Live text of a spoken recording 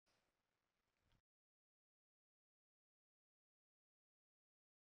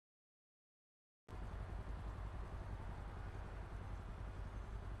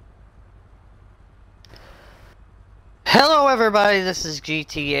Hello everybody, this is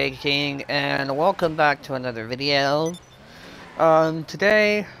GTA King, and welcome back to another video.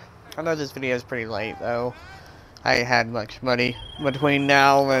 Today, I know this video is pretty late though. I had much money between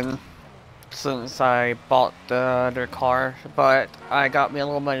now and since I bought the other car, but I got me a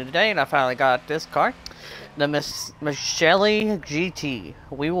little money today and I finally got this car. The Michele GT.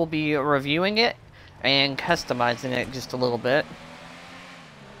 We will be reviewing it and customizing it just a little bit.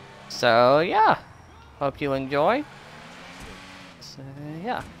 So yeah, hope you enjoy. So,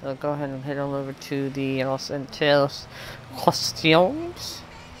 yeah, I'll go ahead and head on over to the Los Angeles questions.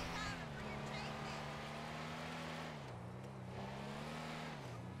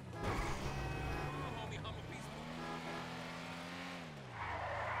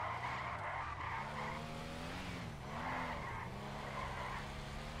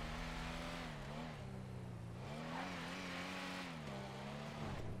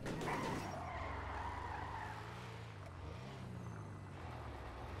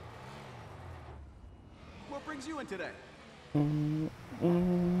 What brings you in today?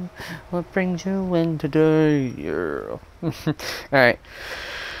 What brings you in today? Yeah. Alright.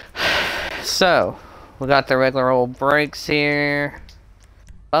 So, we got the regular old brakes here.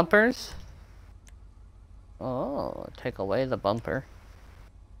 Bumpers. Oh, take away the bumper.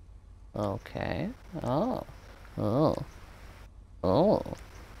 Okay. Oh. Oh. Oh.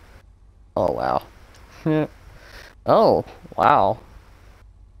 Oh, wow. Oh, wow.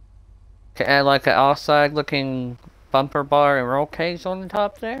 Okay, add like an outside looking bumper bar and roll cage on the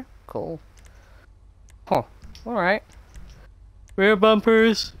top there. Cool. Huh. Alright. Rear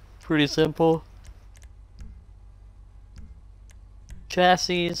bumpers. Pretty simple.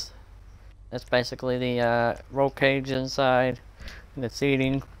 Chassis. That's basically the roll cage inside. And the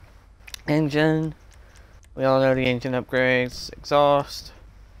seating. Engine. We all know the engine upgrades. Exhaust.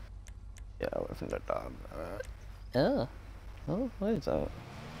 Yeah, we're from the dog. Oh. Oh, what is that?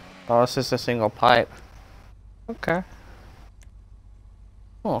 Oh, it's just a single pipe. Okay.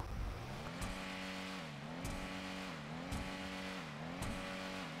 Oh.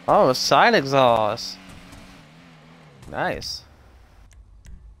 Oh, side exhaust. Nice.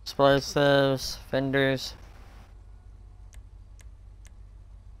 Explosives, fenders.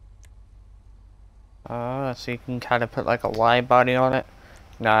 So you can kind of put like a wide body on it.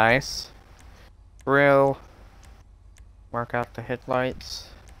 Nice. Grill. Mark out the headlights.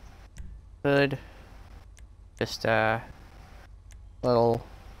 Hood. Just a little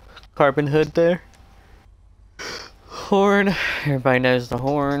carbon hood there. Horn. Everybody knows the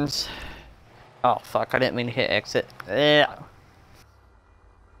horns. Oh fuck, I didn't mean to hit exit. Yeah.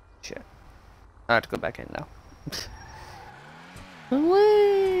 Shit. I have to go back in now.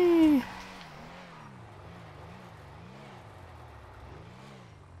 Whee!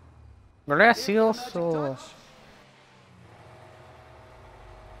 Gracioso.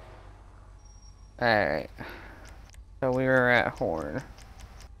 Alright. So we were at horn.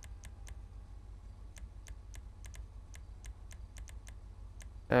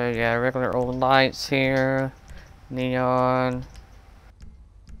 Yeah, regular old lights here. Neon.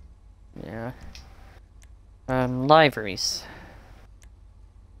 Yeah. Liveries.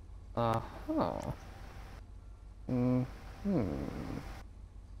 Uh-huh.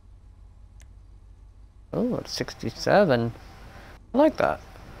 Oh, it's 67. I like that.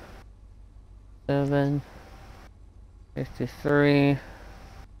 7. 63.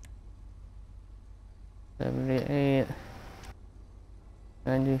 78.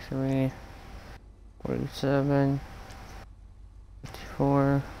 93. 47.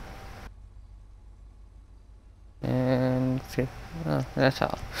 54. And 50. Oh, that's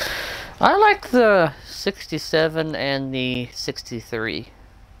all. I like the 67 and the 63.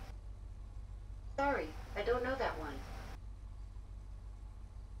 Sorry, I don't know that one.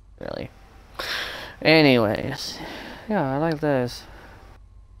 Really. Anyways. Yeah, I like those.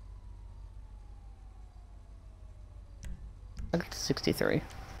 I like the 63.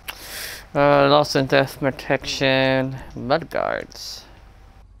 Loss and death protection. Mud guards.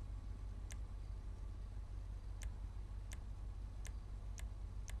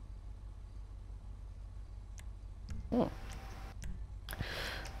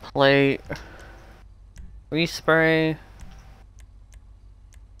 Plate. Respray.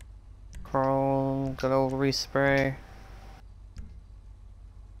 Chrome. Good old respray.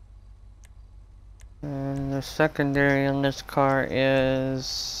 And the secondary on this car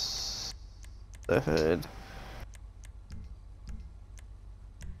is the hood.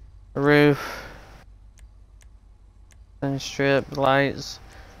 The roof. And strip, lights,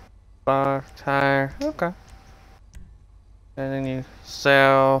 bar, tire. Okay. And then you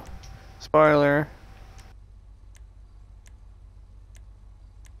sell spoiler,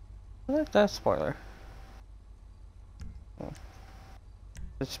 I like that spoiler.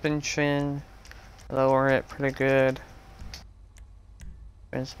 Suspension, lower it pretty good.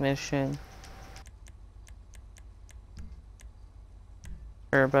 Transmission.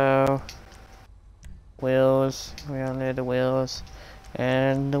 Turbo. Wheels, we all need the wheels.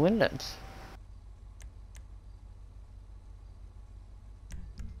 And the windows.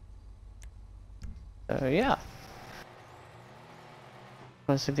 So yeah.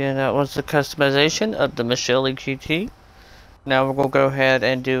 Once again, that was the customization of the Michelle GT. Now we're gonna go ahead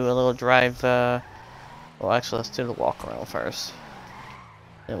and do a little drive, well actually let's do the walk around first.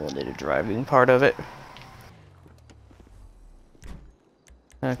 Then we'll do the driving part of it.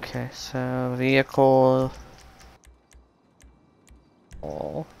 Okay, so vehicle.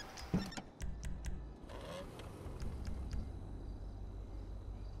 Oh.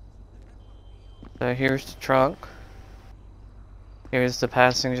 So here's the trunk. Here's the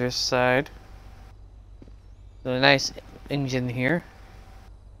passenger side. So a nice engine here.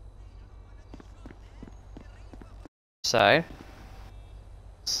 Side.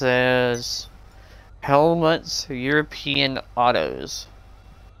 Says Helmets European Autos.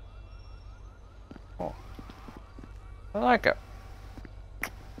 Oh. I like it.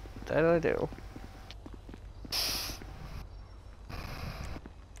 That I do.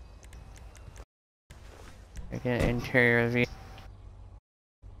 Again, interior view.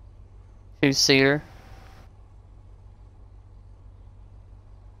 Two-seater.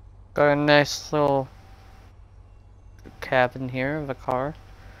 Got a nice little cabin here of a car.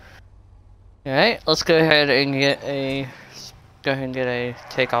 Alright, let's go ahead and get a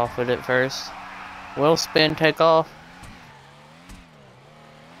takeoff with it first. Wheel spin takeoff.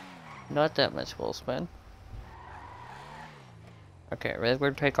 Not that much wheel spin. Okay,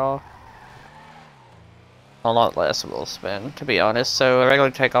 regular takeoff. A lot less wheel spin, to be honest. So a regular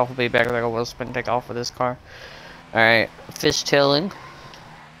takeoff will be better than a wheel spin takeoff with this car. Alright, fishtailing.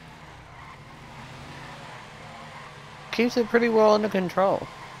 Keeps it pretty well under control.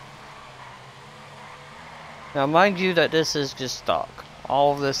 Now mind you that this is just stock.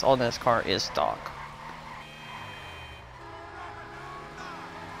 All of this on this car is stock.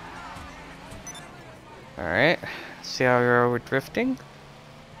 Alright, see how we're drifting?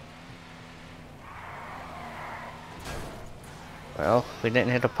 Well, we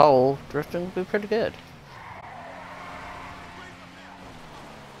didn't hit a pole. Drifting would be pretty good.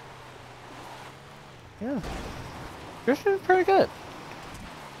 Yeah. Drifting is pretty good.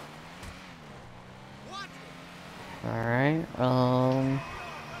 Alright,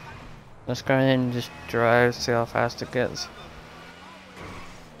 let's go ahead and just drive, see how fast it gets.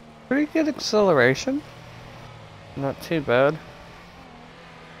 Pretty good acceleration. Not too bad.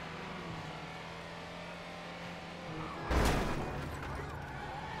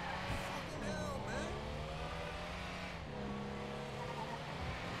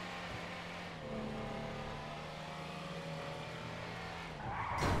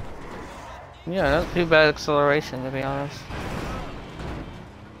 Yeah, not too bad acceleration, to be honest.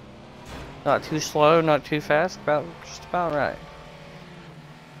 Not too slow, not too fast, just about right.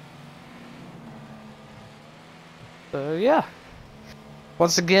 So yeah.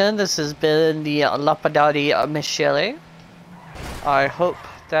 Once again, this has been the Lampadati Michele. I hope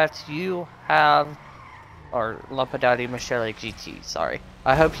that you have, or Lampadati Michele GT, sorry.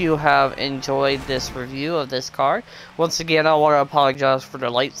 I hope you have enjoyed this review of this car. Once again, I want to apologize for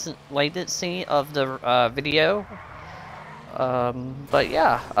the latency of the video. But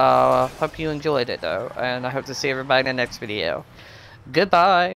yeah, hope you enjoyed it though, and I hope to see everybody in the next video.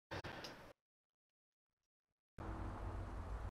 Goodbye!